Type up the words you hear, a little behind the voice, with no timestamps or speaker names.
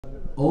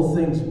all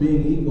things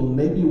being equal,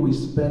 maybe we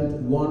spent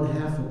one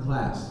half a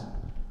class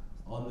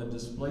on the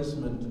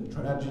displacement and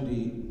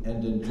tragedy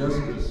and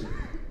injustice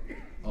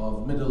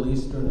of Middle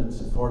Eastern and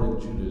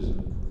Sephardic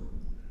Judaism.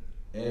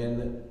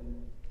 And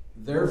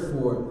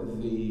therefore,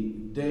 the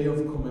day of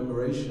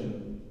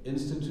commemoration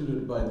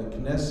instituted by the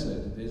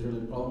Knesset, the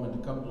Israeli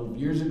parliament, a couple of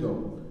years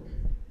ago,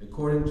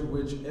 according to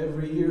which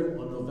every year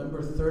on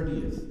November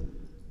 30th,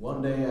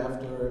 one day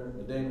after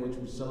the day in which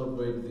we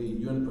celebrate the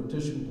UN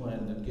partition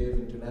plan that gave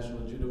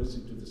international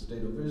legitimacy to the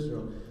State of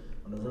Israel,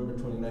 on November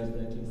 29,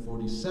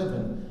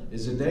 1947,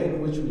 is a day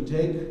in which we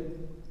take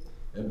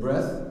a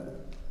breath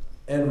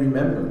and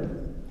remember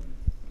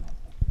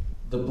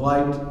the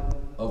plight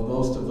of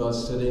most of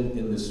us sitting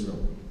in this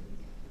room.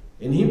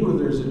 In Hebrew,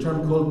 there's a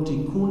term called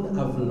tikkun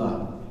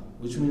avla,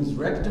 which means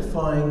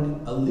rectifying,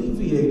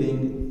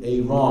 alleviating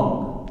a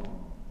wrong.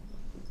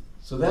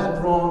 So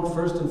that wrong,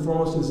 first and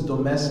foremost, is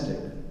domestic,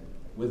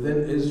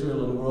 within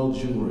Israel and world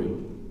Jewry.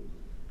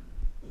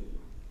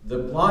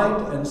 The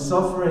plight and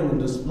suffering and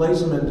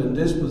displacement and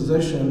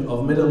dispossession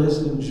of Middle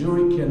Eastern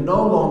Jewry can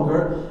no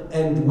longer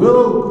and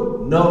will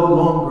no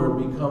longer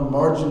become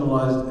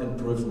marginalized and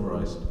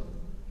peripheralized.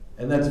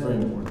 And that's very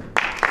important.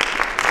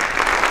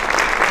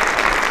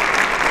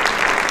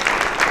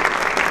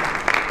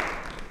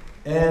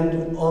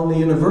 And on the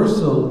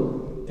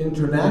universal,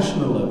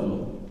 international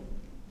level,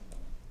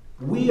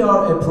 we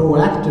are a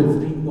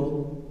proactive people.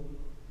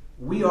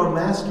 We are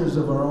masters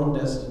of our own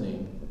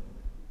destiny.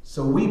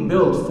 So we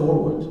build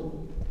forward.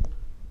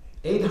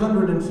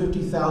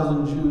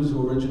 850,000 Jews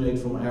who originate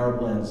from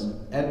Arab lands.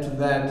 Add to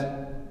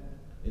that,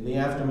 in the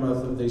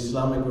aftermath of the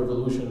Islamic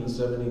Revolution in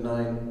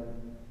 '79,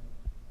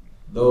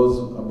 those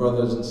are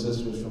brothers and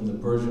sisters from the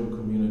Persian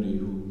community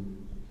who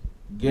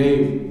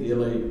gave the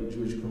LA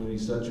Jewish community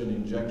such an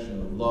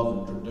injection of love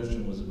and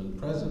traditionalism and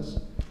presence.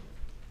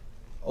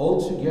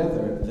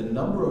 Altogether, the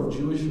number of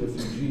Jewish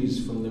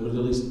refugees from the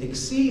Middle East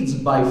exceeds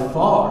by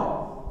far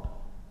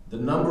the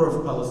number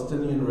of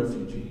Palestinian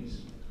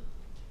refugees.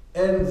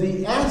 And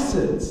the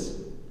assets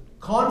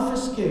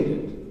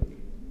confiscated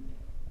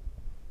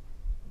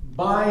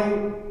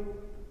by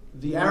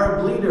the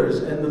Arab leaders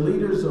and the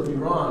leaders of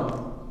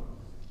Iran,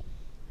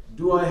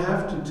 do I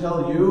have to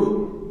tell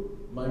you,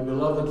 my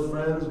beloved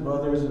friends,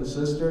 brothers and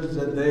sisters,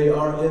 that they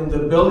are in the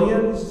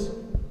billions?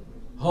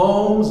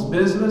 Homes,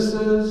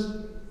 businesses,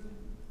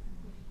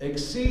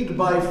 exceed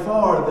by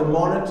far the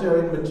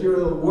monetary and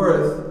material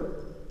worth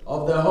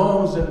of the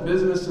homes and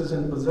businesses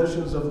and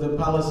possessions of the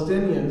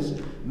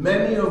Palestinians,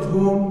 many of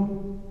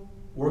whom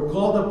were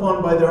called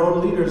upon by their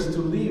own leaders to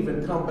leave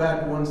and come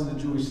back once the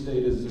Jewish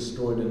state is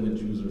destroyed and the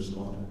Jews are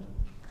slaughtered.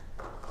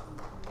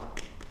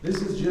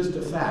 This is just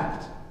a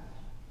fact.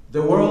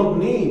 The world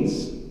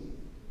needs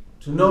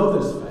to know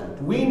this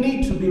fact. We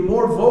need to be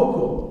more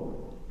vocal.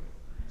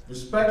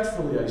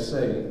 Respectfully, I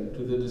say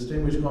to the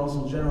distinguished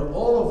Consul General,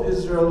 all of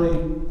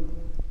Israeli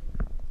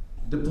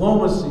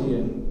diplomacy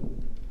and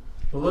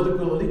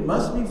political elite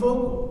must be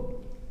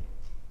vocal.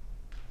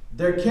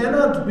 There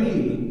cannot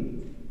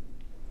be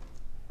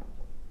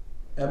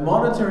a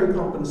monetary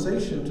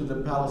compensation to the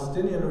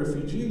Palestinian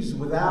refugees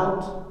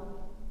without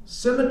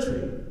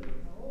symmetry.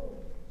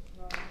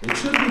 It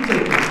should be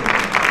taken care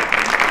of.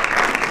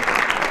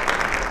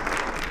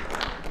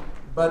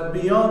 But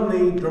beyond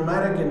the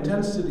dramatic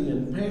intensity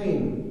and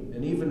pain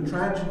and even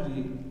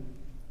tragedy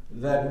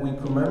that we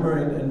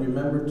commemorate and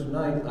remember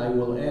tonight, I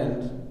will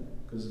end.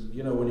 Because,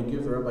 you know, when you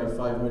give a rabbi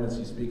 5 minutes,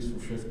 he speaks for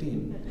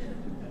 15.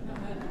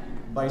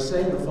 By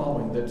saying the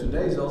following, that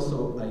today is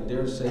also, I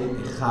dare say, a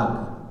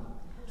chag.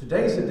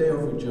 Today is a day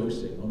of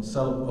rejoicing,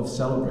 of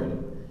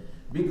celebrating.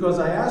 Because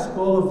I ask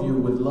all of you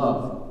with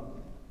love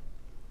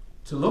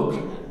to look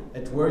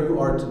at where you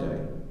are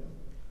today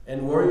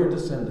and where your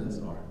descendants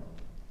are.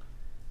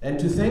 And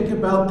to think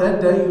about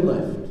that day you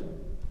left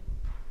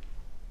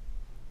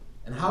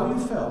and how you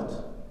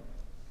felt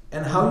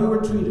and how you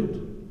were treated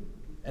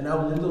and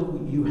how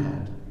little you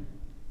had.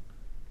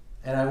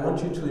 And I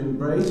want you to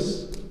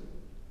embrace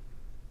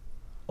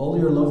all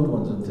your loved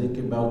ones and think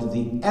about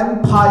the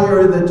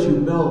empire that you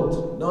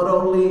built. Not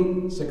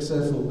only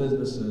successful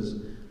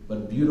businesses,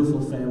 but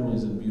beautiful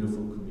families and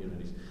beautiful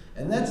communities.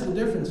 And that's the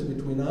difference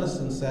between us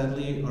and,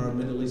 sadly, our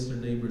Middle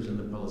Eastern neighbors and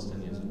the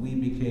Palestinians. We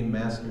became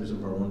masters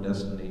of our own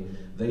destiny.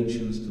 They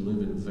choose to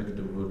live in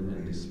victimhood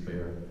and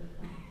despair.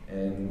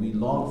 And we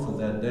long for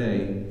that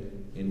day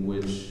in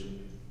which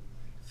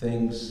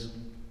things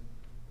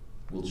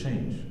will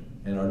change,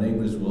 and our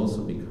neighbors will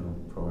also become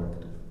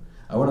proactive.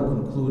 I want to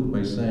conclude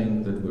by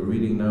saying that we're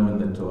reading now in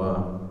the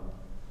Torah.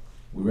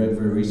 We read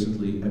very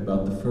recently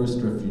about the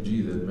first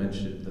refugee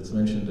that's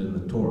mentioned in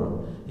the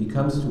Torah. He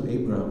comes to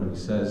Abraham and he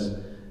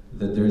says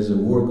that there's a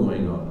war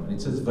going on. And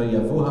it says,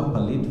 "Vayavo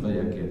hapalit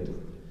vayaked."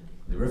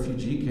 The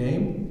refugee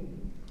came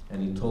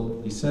and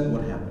he said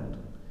what happened.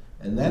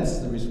 And that's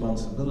the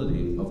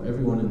responsibility of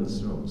everyone in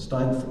this room.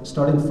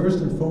 Starting first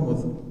and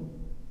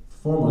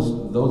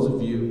foremost, those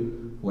of you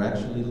who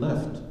actually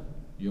left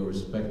your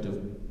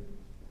respective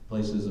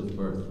places of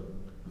birth.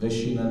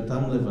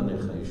 Veshinantam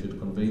levanecha, you should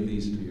convey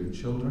these to your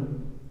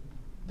children.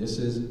 This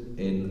is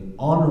an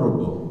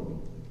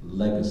honorable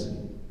legacy,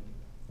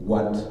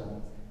 what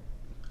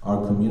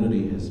our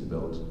community has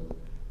built.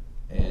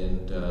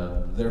 And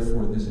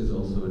therefore, this is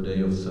also a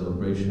day of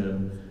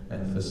celebration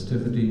and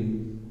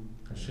festivity.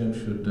 Hashem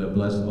should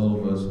bless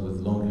all of us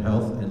with long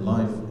health and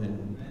life,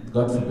 and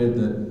God forbid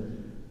that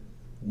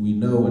we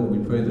know and we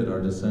pray that our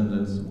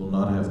descendants will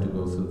not have to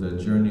go through that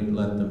journey.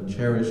 Let them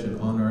cherish and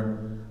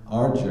honor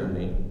our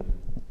journey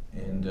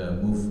and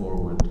move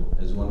forward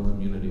as one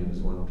community,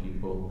 as one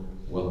people.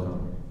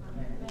 Welcome.